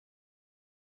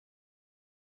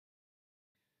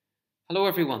Hello,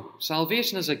 everyone.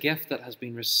 Salvation is a gift that has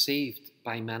been received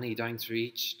by many down through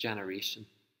each generation.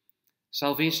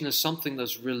 Salvation is something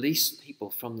that's released people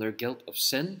from their guilt of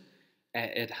sin.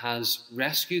 It has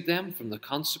rescued them from the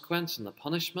consequence and the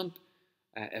punishment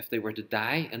if they were to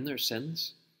die in their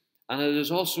sins. And it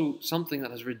is also something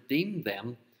that has redeemed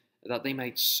them that they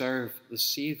might serve the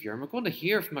Saviour. And we're going to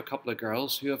hear from a couple of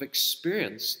girls who have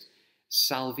experienced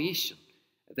salvation.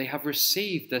 They have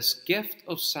received this gift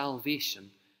of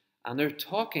salvation, and they're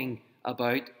talking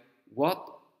about what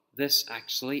this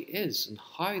actually is and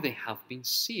how they have been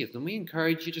saved. And we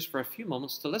encourage you just for a few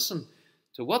moments to listen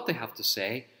to what they have to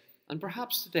say, and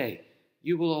perhaps today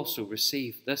you will also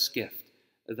receive this gift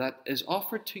that is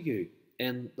offered to you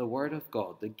in the Word of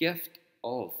God, the gift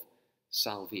of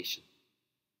salvation.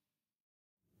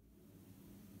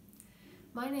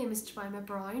 My name is Jemima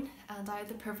Brown, and I had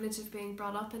the privilege of being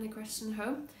brought up in a Christian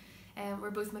home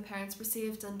where both my parents were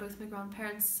saved and both my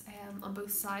grandparents on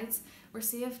both sides were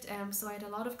saved, so I had a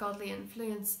lot of godly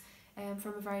influence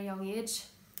from a very young age.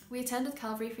 We attended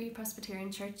Calvary Free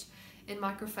Presbyterian Church in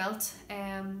Macrofelt,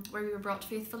 where we were brought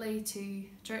faithfully to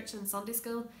church and Sunday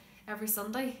school every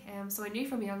Sunday, so I knew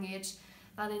from a young age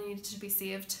that I needed to be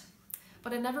saved,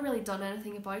 but I'd never really done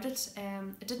anything about it.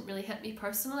 It didn't really hit me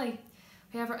personally.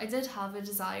 However, I did have a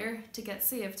desire to get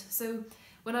saved. So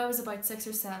when I was about 6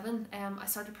 or 7, I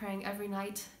started praying every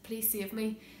night, "Please save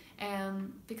me,"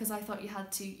 because I thought you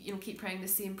had to, keep praying the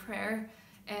same prayer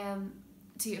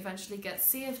to eventually get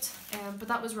saved. But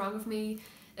that was wrong of me.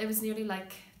 It was nearly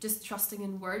like just trusting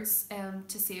in words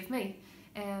to save me.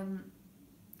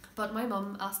 But my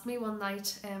mum asked me one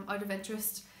night, out of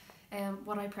interest,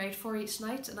 what I prayed for each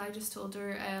night, and I just told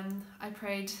her I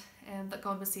prayed that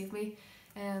God would save me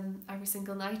every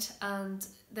single night. And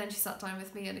then she sat down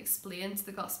with me and explained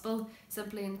the gospel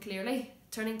simply and clearly,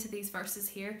 turning to these verses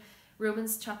here.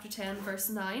 Romans chapter 10 verse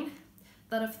 9,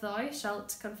 that if thou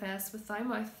shalt confess with thy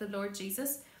mouth the Lord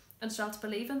Jesus, and shalt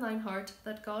believe in thine heart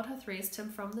that God hath raised him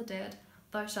from the dead,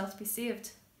 thou shalt be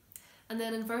saved. And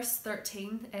then in verse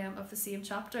 13 of the same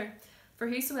chapter, for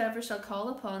whosoever shall call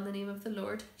upon the name of the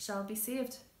Lord shall be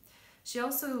saved. She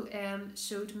also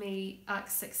showed me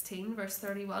Acts 16 verse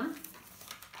 31.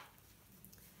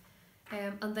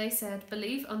 And they said,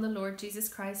 believe on the Lord Jesus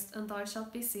Christ, and thou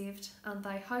shalt be saved, and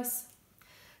thy house.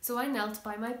 So I knelt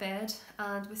by my bed,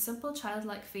 and with simple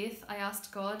childlike faith, I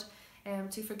asked God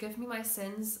to forgive me my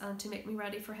sins and to make me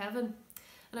ready for heaven.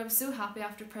 And I was so happy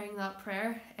after praying that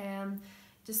prayer,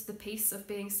 just the peace of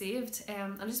being saved.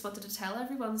 I just wanted to tell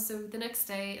everyone. So the next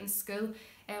day in school,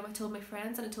 I told my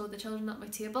friends and I told the children at my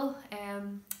table,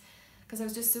 because I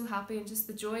was just so happy, and just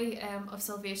the joy of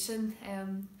salvation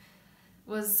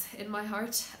was in my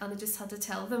heart, and I just had to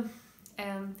tell them.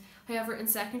 However, in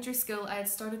secondary school I had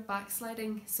started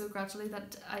backsliding so gradually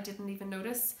that I didn't even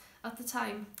notice at the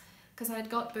time, because I had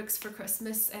got books for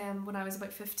Christmas when I was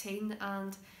about 15,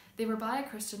 and they were by a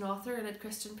Christian author and had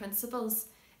Christian principles,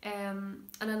 and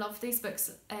I loved these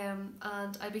books,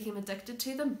 and I became addicted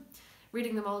to them,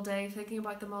 reading them all day, thinking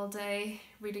about them all day,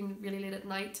 reading really late at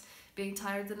night, being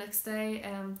tired the next day,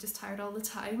 just tired all the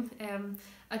time.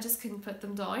 I just couldn't put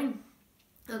them down.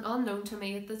 And unknown to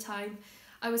me at the time,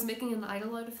 I was making an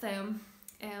idol out of them.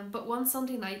 But one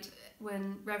Sunday night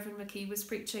when Reverend McKee was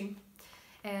preaching,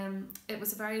 it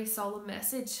was a very solemn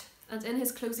message, and in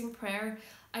his closing prayer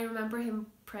I remember him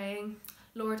praying,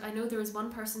 Lord, I know there is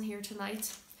one person here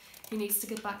tonight who needs to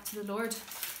get back to the Lord.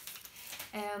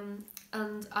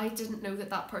 And I didn't know that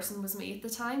that person was me at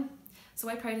the time, so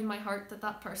I prayed in my heart that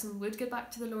that person would get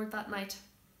back to the Lord that night.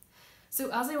 So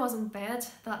as I was in bed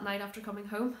that night after coming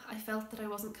home, I felt that I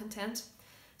wasn't content.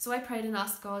 So I prayed and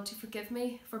asked God to forgive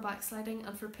me for backsliding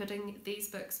and for putting these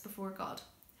books before God.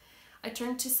 I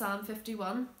turned to Psalm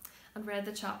 51 and read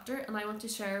the chapter, and I want to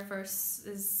share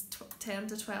verses 10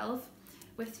 to 12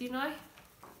 with you now.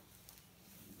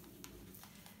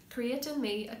 Create in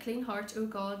me a clean heart, O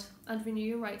God, and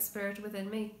renew a right spirit within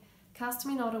me. Cast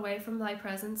me not away from thy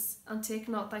presence, and take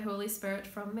not thy Holy Spirit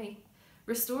from me.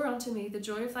 Restore unto me the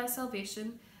joy of thy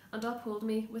salvation, and uphold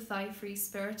me with thy free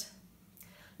spirit.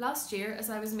 Last year, as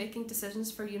I was making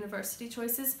decisions for university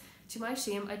choices, to my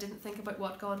shame I didn't think about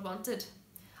what God wanted.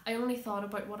 I only thought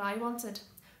about what I wanted.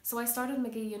 So I started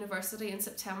McGee University in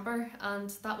September, and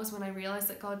that was when I realised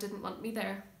that God didn't want me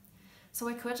there. So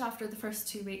I quit after the first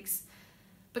 2 weeks.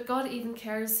 But God even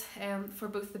cares for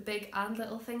both the big and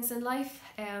little things in life,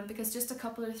 because just a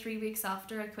couple or 3 weeks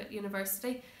after I quit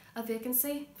university, a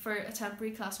vacancy for a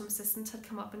temporary classroom assistant had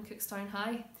come up in Cookstown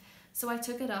High. So I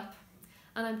took it up,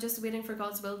 and I'm just waiting for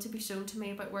God's will to be shown to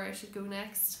me about where I should go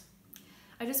next.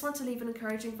 I just want to leave an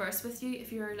encouraging verse with you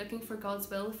if you are looking for God's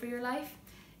will for your life.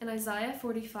 In Isaiah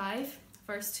 45,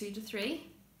 verse 2 to 3,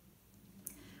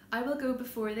 I will go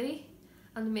before thee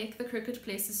and make the crooked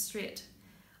places straight.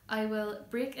 I will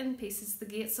break in pieces the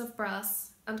gates of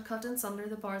brass and cut in sunder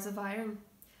the bars of iron.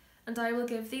 And I will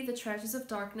give thee the treasures of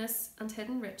darkness and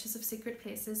hidden riches of secret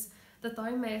places, that thou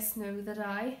mayest know that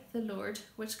I, the Lord,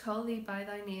 which call thee by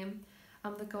thy name,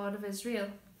 am the God of Israel.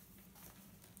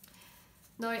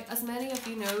 Now, as many of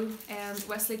you know,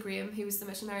 Wesley Graham, who was the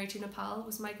missionary to Nepal,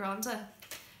 was my granda.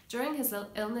 During his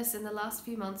illness in the last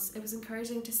few months, it was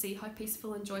encouraging to see how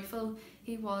peaceful and joyful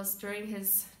he was during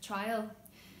his trial,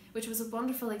 which was a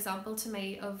wonderful example to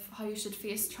me of how you should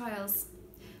face trials.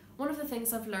 One of the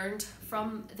things I've learned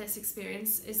from this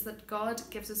experience is that God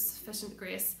gives us sufficient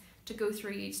grace to go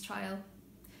through each trial.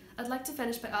 I'd like to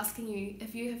finish by asking you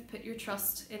if you have put your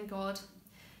trust in God,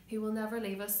 who will never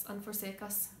leave us and forsake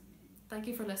us. Thank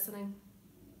you for listening.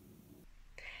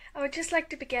 I would just like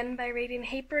to begin by reading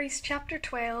Hebrews chapter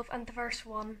 12 and the verse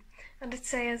 1, and it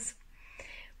says,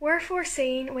 Wherefore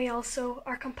seeing we also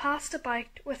are compassed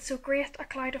about with so great a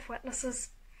cloud of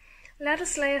witnesses, let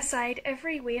us lay aside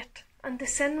every weight and the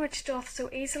sin which doth so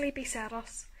easily beset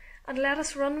us, and let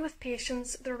us run with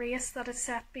patience the race that is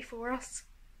set before us.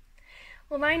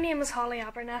 Well, my name is Holly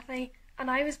Abernethy, and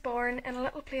I was born in a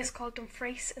little place called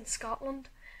Dumfries in Scotland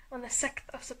on the 6th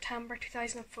of September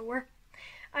 2004.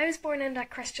 I was born into a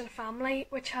Christian family,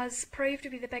 which has proved to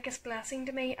be the biggest blessing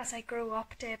to me as I grow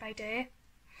up day by day.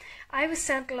 I was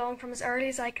sent along from as early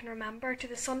as I can remember to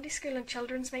the Sunday school and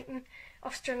children's meeting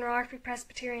of Stranraer Free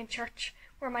Presbyterian Church,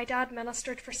 where my dad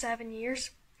ministered for 7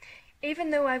 years.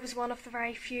 Even though I was one of the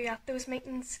very few at those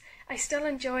meetings, I still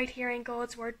enjoyed hearing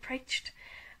God's word preached,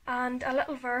 and a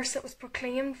little verse that was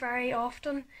proclaimed very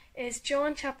often is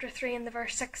John chapter 3 and the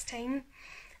verse 16,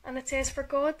 and it says, For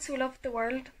God so loved the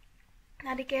world,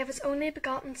 that he gave his only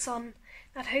begotten Son,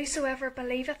 that whosoever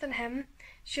believeth in him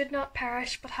should not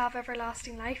perish but have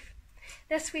everlasting life.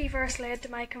 This wee verse led to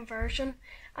my conversion,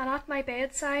 and at my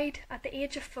bedside, at the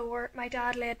age of 4, my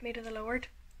dad led me to the Lord.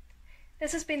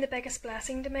 This has been the biggest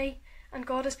blessing to me, and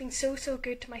God has been so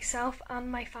good to myself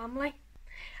and my family.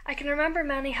 I can remember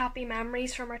many happy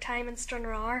memories from our time in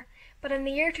Stranraer, but in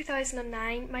the year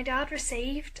 2009, my dad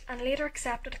received and later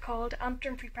accepted a call to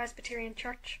Antrim Free Presbyterian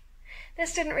Church.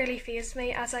 This didn't really faze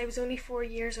me as I was only 4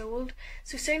 years old,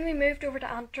 so soon we moved over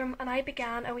to Antrim and I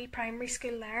began a wee primary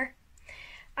school there.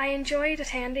 I enjoyed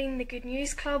attending the Good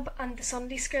News Club and the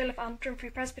Sunday School of Antrim Free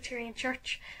Presbyterian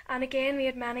Church, and again we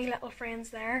had many little friends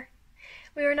there.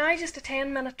 We were now just a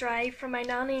 10-minute drive from my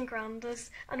nanny and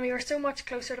granda's, and we were so much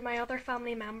closer to my other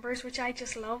family members, which I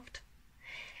just loved.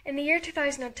 In the year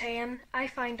 2010, I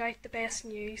found out the best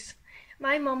news.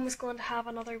 My mum was going to have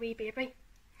another wee baby.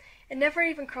 It never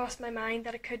even crossed my mind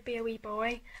that it could be a wee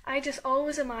boy. I just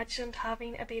always imagined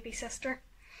having a baby sister.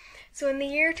 So in the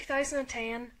year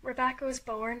 2010, Rebecca was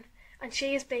born, and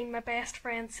she has been my best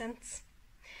friend since.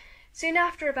 Soon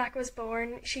after Rebecca was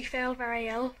born, she fell very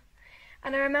ill,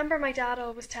 and I remember my dad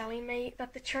always telling me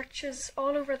that the churches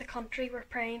all over the country were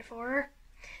praying for her.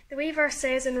 The wee verse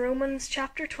says in Romans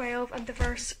chapter 12 and the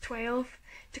verse 12,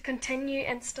 to continue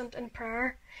instant in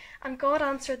prayer, and God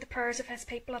answered the prayers of his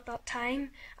people at that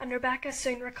time, and Rebecca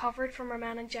soon recovered from her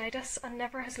meningitis and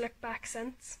never has looked back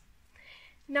since.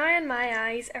 Now in my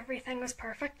eyes everything was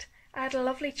perfect. I had a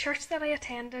lovely church that I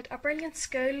attended, a brilliant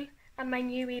school, and my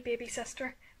new wee baby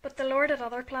sister, but the Lord had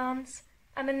other plans,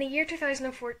 and in the year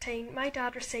 2014 my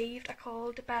dad received a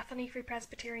call to Bethany Free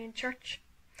Presbyterian Church.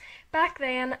 Back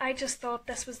then I just thought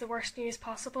this was the worst news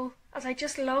possible, as I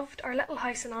just loved our little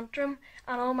house in Antrim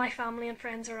and all my family and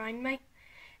friends around me.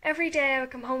 Every day I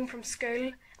would come home from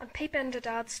school and peep into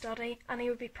Dad's study and he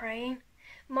would be praying.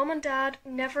 Mum and Dad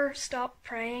never stopped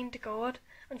praying to God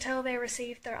until they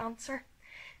received their answer.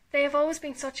 They have always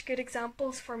been such good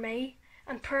examples for me,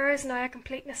 and prayer is now a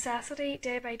complete necessity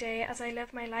day by day as I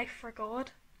live my life for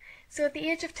God. So at the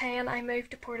age of 10 I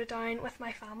moved to Portadown with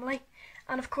my family,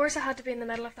 and of course I had to be in the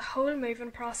middle of the whole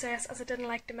moving process as I didn't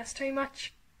like to miss too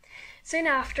much. Soon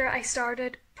after I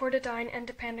started Portadown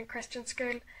Independent Christian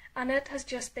School, and it has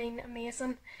just been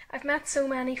amazing. I've met so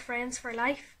many friends for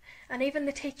life, and even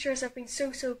the teachers have been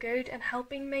so good in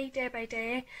helping me day by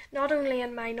day, not only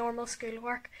in my normal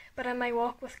schoolwork, but in my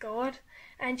walk with God.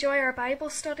 I enjoy our Bible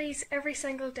studies every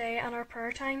single day and our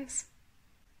prayer times.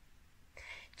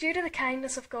 Due to the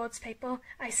kindness of God's people,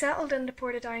 I settled into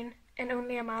Portadown in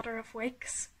only a matter of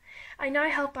weeks. I now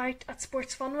help out at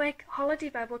Sports Fun Week, Holiday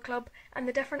Bible Club, and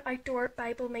the different outdoor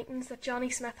Bible meetings that Johnny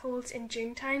Smith holds in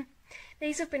June time.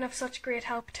 These have been of such great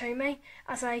help to me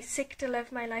as I seek to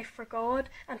live my life for God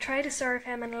and try to serve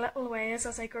him in little ways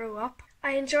as I grow up.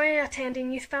 I enjoy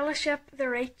attending youth fellowship, the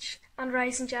Reach, and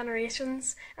Rising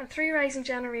Generations, and through Rising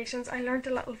Generations I learnt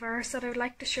a little verse that I would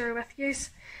like to share with you.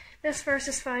 This verse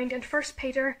is found in 1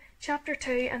 Peter chapter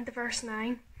 2 and the verse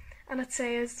 9, and it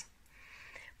says,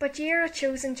 "But ye are a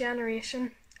chosen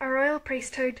generation, a royal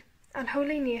priesthood, an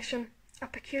holy nation, a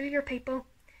peculiar people,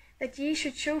 that ye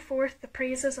should show forth the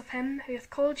praises of him who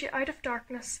hath called you out of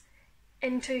darkness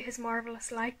into his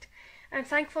marvellous light." I'm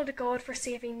thankful to God for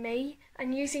saving me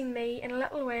and using me in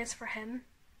little ways for him.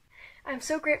 I'm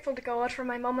so grateful to God for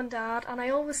my mum and dad, and I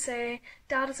always say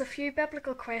Dad has a few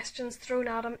biblical questions thrown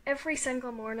at him every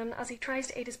single morning as he tries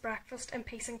to eat his breakfast in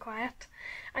peace and quiet.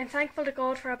 I'm thankful to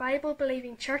God for a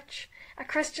Bible-believing church, a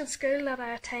Christian school that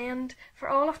I attend, for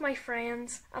all of my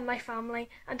friends and my family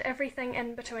and everything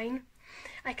in between.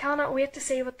 I cannot wait to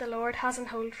see what the Lord has in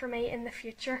hold for me in the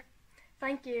future.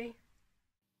 Thank you.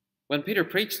 When Peter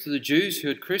preached to the Jews who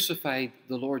had crucified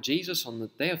the Lord Jesus on the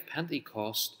day of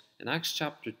Pentecost, in Acts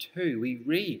chapter 2, we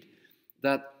read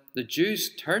that the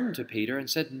Jews turned to Peter and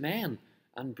said, "Men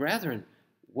and brethren,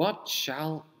 what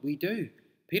shall we do?"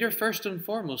 Peter first and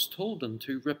foremost told them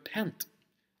to repent,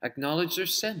 acknowledge their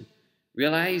sin,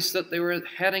 realize that they were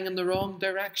heading in the wrong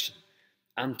direction,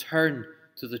 and turn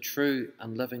to the true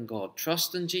and living God.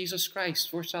 Trust in Jesus Christ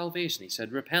for salvation. He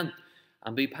said, "Repent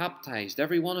and be baptized,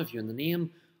 every one of you, in the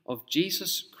name of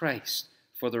Jesus Christ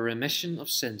for the remission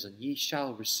of sins, and ye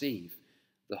shall receive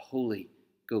the Holy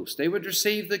Ghost." They would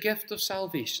receive the gift of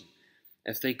salvation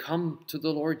if they come to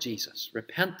the Lord Jesus,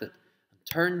 repented and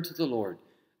turned to the Lord,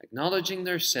 acknowledging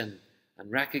their sin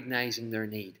and recognizing their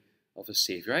need of a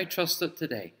Saviour. I trust that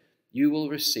today you will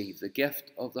receive the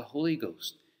gift of the Holy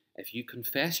Ghost if you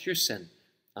confess your sin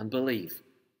and believe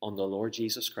on the Lord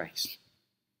Jesus Christ.